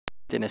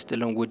ጤና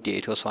ይስጥልን ውድ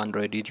የኢትዮስ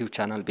አንድሮይድ ዩቲዩብ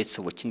ቻናል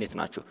ቤተሰቦች እንዴት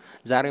ናችሁ?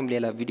 ዛሬም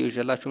ሌላ ቪዲዮ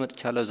ይዤላችሁ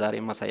መጥቻለሁ። ዛሬ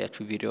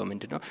ማሳያችሁ ቪዲዮ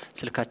ምንድነው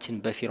ስልካችን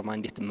በፊርማ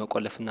እንዴት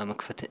መቆለፍና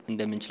መክፈት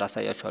እንደምንችል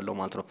አሳያችኋለሁ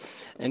ማለት ነው።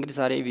 እንግዲህ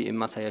ዛሬ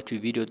የማሳያችሁ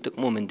ቪዲዮ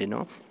ጥቅሙ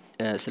ምንድነው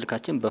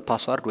ስልካችን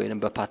በፓስወርድ ወይንም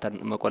በፓተርን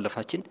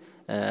መቆለፋችን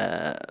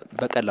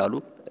በቀላሉ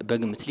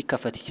በግምት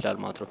ሊከፈት ይችላል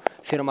ማለት ነው።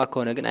 ፊርማ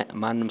ከሆነ ግን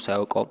ማንንም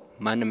ሳያውቀው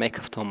ማንንም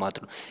አይከፍተውም ማለት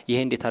ነው። ይሄ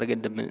እንዴት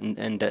አድርገን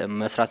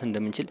መስራት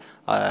እንደምንችል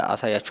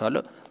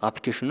አሳያችኋለሁ።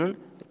 አፕሊኬሽኑን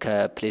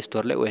ከፕሌይ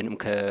ስቶር ላይ ወይንም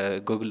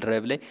ከጉግል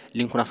ድራይቭ ላይ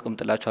ሊንኩን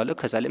አስቀምጥላችኋለሁ።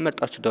 ከዛ ላይ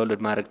መርጣችሁ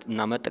ዳውንሎድ ማድረግ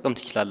እና መጠቀም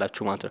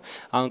ትችላላችሁ ማለት ነው።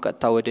 አሁን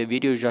ቀጥታ ወደ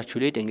ቪዲዮ ይዣችሁ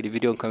ልሄድ። እንግዲህ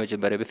ቪዲዮን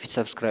ከመጀመሪያ በፊት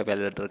ሰብስክራይብ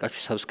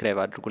ያላደረጋችሁ ሰብስክራይብ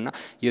አድርጉና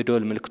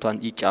የደወል ምልክቷን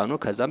ይጫኑ።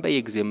 ከዛም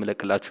በየጊዜው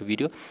የምለቅላችሁ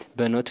ቪዲዮ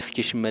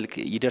በኖቲፊኬሽን መልክ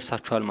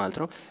ይደርሳችኋል ማለት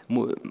ነው።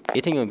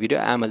 የትኛው ቪዲዮ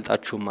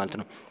አያመልጣችሁም ማለት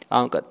ነው።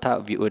 አሁን ቀጥታ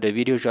ወደ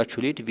ቪዲዮ ይዣችሁ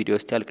ልሄድ። ቪዲዮ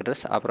እስኪያልቅ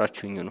ድረስ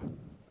አብራችሁኝ ነው።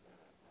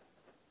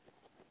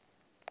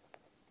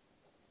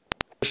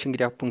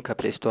 እንግዲህ አፑን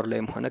ከፕሌይ ስቶር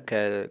ላይም ሆነ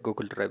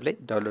ከጉግል ድራይቭ ላይ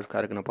ዳውንሎድ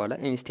ካደረግነው በኋላ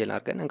ኢንስቴል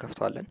አድርገን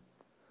እንከፍተዋለን።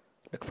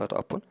 ልክፈቱ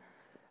አፑን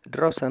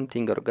ድራው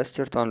ሰምቲንግ ኦር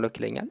ገስቸር ቱ አንሎክ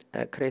ይለኛል።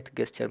 ክሬት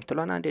ገስቸር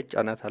ምትለዋን አንዴ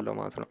ጫናታለሁ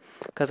ማለት ነው።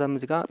 ከዛም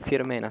እዚህ ጋር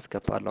ፊርማዬን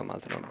አስገባለሁ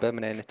ማለት ነው።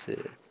 በምን አይነት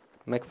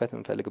መክፈት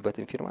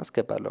የምፈልግበትን ፊርማ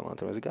አስገባለሁ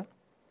ማለት ነው። እዚህ ጋር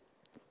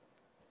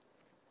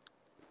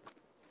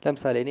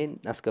ለምሳሌ እኔን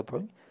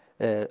አስገባሁኝ።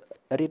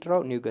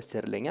 ሪድራው ኒው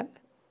ገስቸር ይለኛል።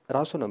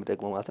 ራሱ ነው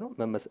ደግሞ ማለት ነው።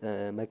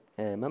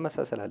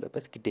 መመሳሰል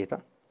አለበት ግዴታ።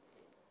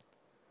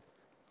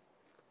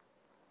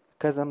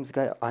 ከዛም እዚህ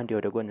ጋር አንዴ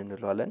ወደ ጎን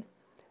እንለዋለን።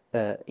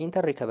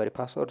 ኢንተር ሪከቨሪ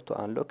ፓስወርድ ቱ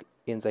አንሎክ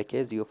ኢን ዘ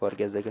ኬዝ ዩ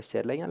ፎርጌት ዘ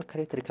ገስቸር ይለኛል።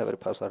 ክሬት ሪከቨሪ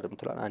ፓስወርድ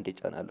ምትለዋን አንዴ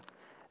ጫናለሁ።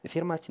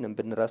 ፊርማችንን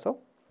ብንረሳው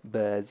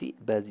በዚህ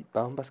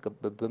አሁን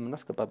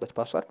በምናስገባበት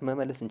ፓስወርድ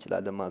መመለስ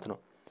እንችላለን ማለት ነው።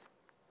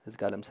 እዚህ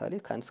ጋር ለምሳሌ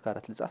ከ1 እስከ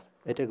 4 ልጻፍ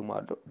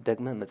እደግመዋለሁ።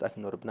 ደግመን መጻፍ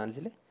ይኖርብናል።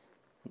 እዚህ ላይ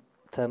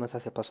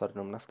ተመሳሳይ ፓስወርድ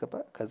ነው የምናስገባ።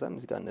 ከዛም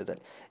እዚህ ጋር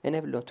እንሄዳለን።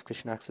 ኤኔብል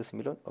ኖቲፊኬሽን አክሰስ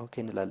የሚለውን ኦኬ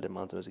እንላለን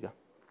ማለት ነው። እዚህ ጋር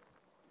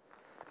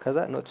ከዛ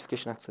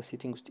ኖቲፊኬሽን አክሰስ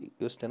ሴቲንግ ውስጥ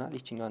ይወስደናል።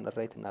 ይችኛዋን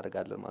ራይት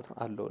እናደርጋለን ማለት ነው።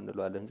 አለው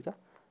እንለዋለን። እዚህ ጋር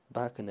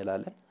ባክ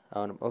እንላለን።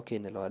 አሁንም ኦኬ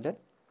እንለዋለን።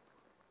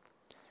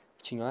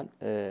 ይችኛዋን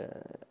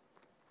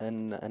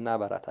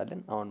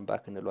እናበራታለን። አሁን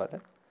ባክ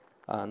እንለዋለን።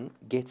 አሁን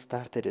ጌት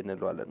ስታርትድ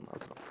እንለዋለን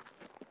ማለት ነው።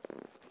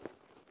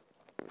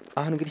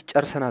 አሁን እንግዲህ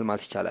ጨርሰናል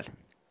ማለት ይቻላል።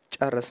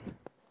 ጨረስን።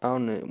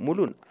 አሁን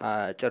ሙሉን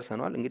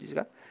ጨርሰናል። እንግዲህ እዚህ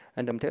ጋር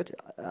እንደምታዩት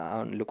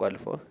አሁን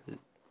ልቆልፈው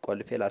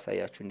ቆልፌ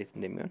ላሳያችሁ እንዴት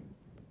እንደሚሆን።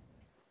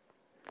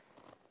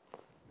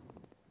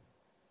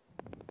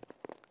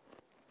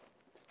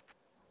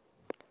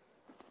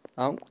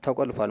 አሁን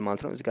ተቆልፏል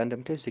ማለት ነው። እዚህ ጋር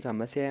እንደምታዩት እዚህ ጋር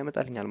መሰያ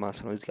ያመጣልኛል ማለት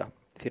ነው። እዚህ ጋር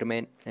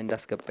ፊርማዬን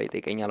እንዳስገባ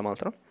ይጠይቀኛል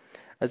ማለት ነው።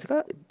 እዚህ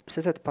ጋር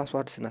ስህተት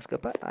ፓስወርድ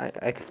ስናስገባ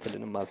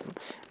አይከፍትልንም ማለት ነው።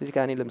 እዚህ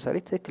ጋር እኔ ለምሳሌ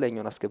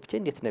ትክክለኛውን አስገብቼ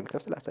እንዴት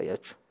እንደሚከፍት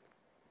ላሳያችሁ።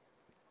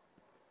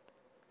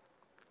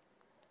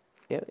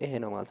 ይሄ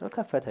ነው ማለት ነው።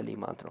 ከፈተልኝ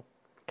ማለት ነው።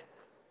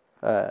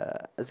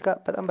 እዚህ ጋር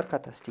በጣም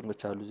በርካታ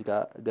ስቲንጎች አሉ። እዚህ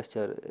ጋር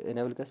ገስቸር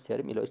ኤኔብል ገስቸር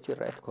የሚለው እቺ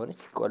ራይት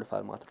ከሆነች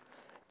ይቆልፋል ማለት ነው።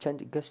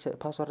 ቼንጅ ገስቸር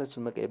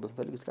ፓስወርዳችንን መቀየር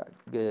ብንፈልግ እዚህ ጋር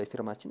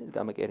ፊርማችንን እዚህ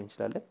ጋር መቀየር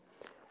እንችላለን።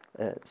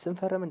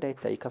 ስንፈርም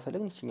እንዳይታይ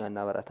ከፈለግን እቺኛው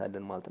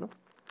እናበራታለን ማለት ነው።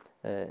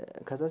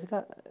 ከዛ እዚህ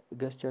ጋር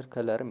ገስቸር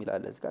ከለርም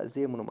ይላል እዚህ ጋር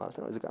ዜም ነው ማለት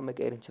ነው። እዚህ ጋር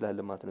መቀየር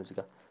እንችላለን ማለት ነው። እዚህ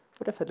ጋር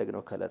ወደ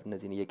ፈለግነው ከለር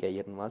እነዚህን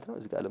እየቀየርን ማለት ነው።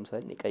 እዚህ ጋር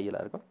ለምሳሌ ቀይ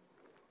ላድርገው።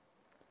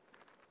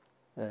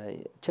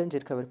 ቼንጅ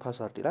ሪከቨሪ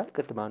ፓስወርድ ይላል።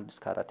 ቅድም 1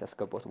 እስከ 4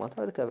 ያስገባሁት ማለት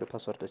ነው። ሪከቨሪ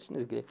ፓስወርዳችን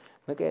እዚህ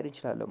መቀየር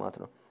እንችላለን ማለት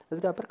ነው።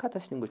 እዚህ ጋር በርካታ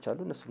ሴቲንጎች አሉ።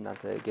 እነሱ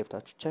እናንተ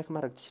ገብታችሁ ቼክ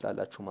ማድረግ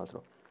ትችላላችሁ ማለት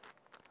ነው።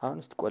 አሁን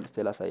እስቲ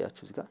ቆልፌ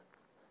ላሳያችሁ። እዚህ ጋር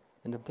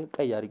እንደምታዩት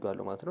ቀይ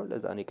አድርጌዋለሁ ማለት ነው።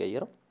 ለዛ ነው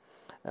የቀየረው።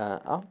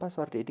 አሁን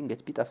ፓስወርድ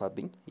ድንገት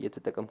ቢጠፋብኝ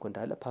እየተጠቀምኩ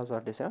እንዳለ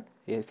ፓስወርድ ሳይሆን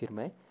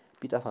የፊርማዬ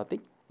ቢጠፋብኝ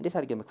እንዴት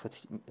አድርጌ መክፈት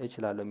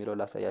እችላለሁ የሚለው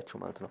ላሳያችሁ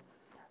ማለት ነው።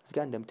 እዚህ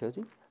ጋር እንደምታዩት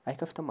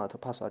አይከፍትም ማለት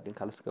ነው። ፓስወርድን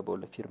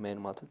ካላስገባውለት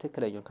ፊርማዬን ማለት ነው።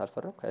 ትክክለኛውን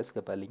ካልፈረምኩ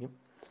አያስገባልኝም።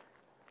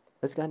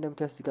 እዚህ ጋር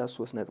እንደምታዩት እዚህ ጋር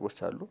 3 ነጥቦች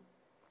አሉ።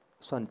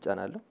 እሷን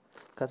እጫናለሁ።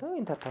 ከዛ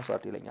ኢንተር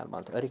ፓስወርድ ይለኛል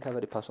ማለት ነው።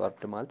 ሪከቨሪ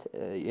ፓስወርድ ማለት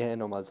ይሄ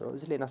ነው ማለት ነው።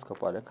 እዚህ ላይ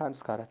እናስገባዋለን። ከ1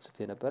 እስከ 4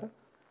 ጽፌ ነበረ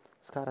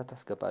እስከ 4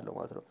 አስገባለሁ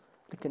ማለት ነው።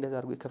 ልክ እንደዛ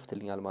አድርጎ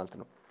ይከፍትልኛል ማለት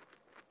ነው።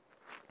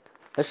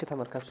 እሺ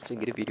ተመልካቾች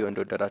እንግዲህ ቪዲዮ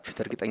እንደወደዳችሁት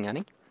እርግጠኛ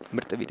ነኝ።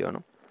 ምርጥ ቪዲዮ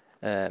ነው።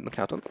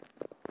 ምክንያቱም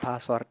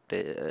ፓስወርድ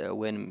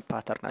ወይም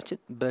ፓተርናችን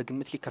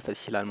በግምት ሊከፈት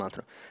ይችላል ማለት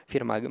ነው።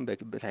 ፊርማ ግን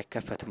በግምት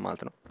አይከፈትም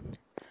ማለት ነው።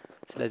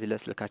 ስለዚህ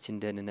ለስልካችን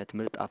ደህንነት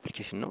ምርጥ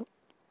አፕሊኬሽን ነው።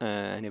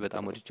 እኔ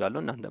በጣም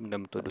ወድጃለሁ። እናንተም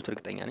እንደምትወዱት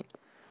እርግጠኛ ነኝ።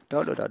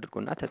 ዳውንሎድ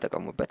አድርጉና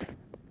ተጠቀሙበት።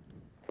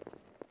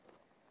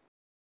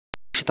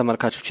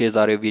 ተመልካቾች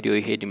የዛሬው ቪዲዮ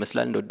ይሄድ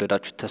ይመስላል።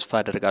 እንደወደዳችሁ ተስፋ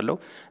አደርጋለሁ።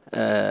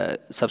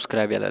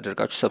 ሰብስክራይብ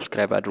ያላደረጋችሁ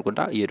ሰብስክራይብ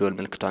አድርጉና የደወል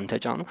ምልክቷን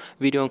ተጫኑ።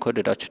 ቪዲዮውን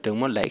ከወደዳችሁት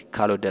ደግሞ ላይክ፣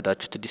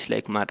 ካልወደዳችሁት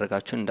ዲስላይክ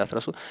ማድረጋችሁን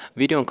እንዳትረሱ።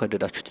 ቪዲዮውን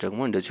ከወደዳችሁት ደግሞ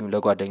እንደዚሁም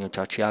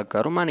ለጓደኞቻችሁ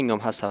ያጋሩ።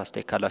 ማንኛውም ሀሳብ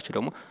አስተያየት ካላችሁ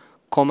ደግሞ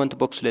ኮሜንት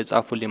ቦክስ ላይ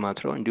ጻፉልኝ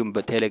ማለት ነው። እንዲሁም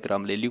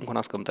በቴሌግራም ላይ ሊንኩን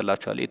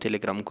አስቀምጥላችኋለሁ።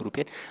 የቴሌግራም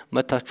ግሩፔን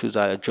መታችሁ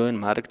ዛ ጆይን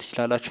ማድረግ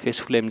ትችላላችሁ።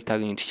 ፌስቡክ ላይ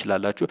ልታገኙ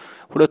ትችላላችሁ።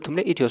 ሁለቱም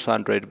ላይ Ethiosew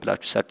አንድሮይድ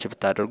ብላችሁ ሰርች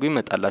ብታደርጉ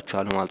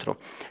ይመጣላችኋል ማለት ነው።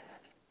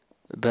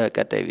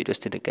 በቀጣይ ቪዲዮ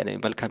እስቲ እንገናኝ።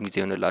 መልካም ጊዜ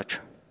ይሁንላችሁ።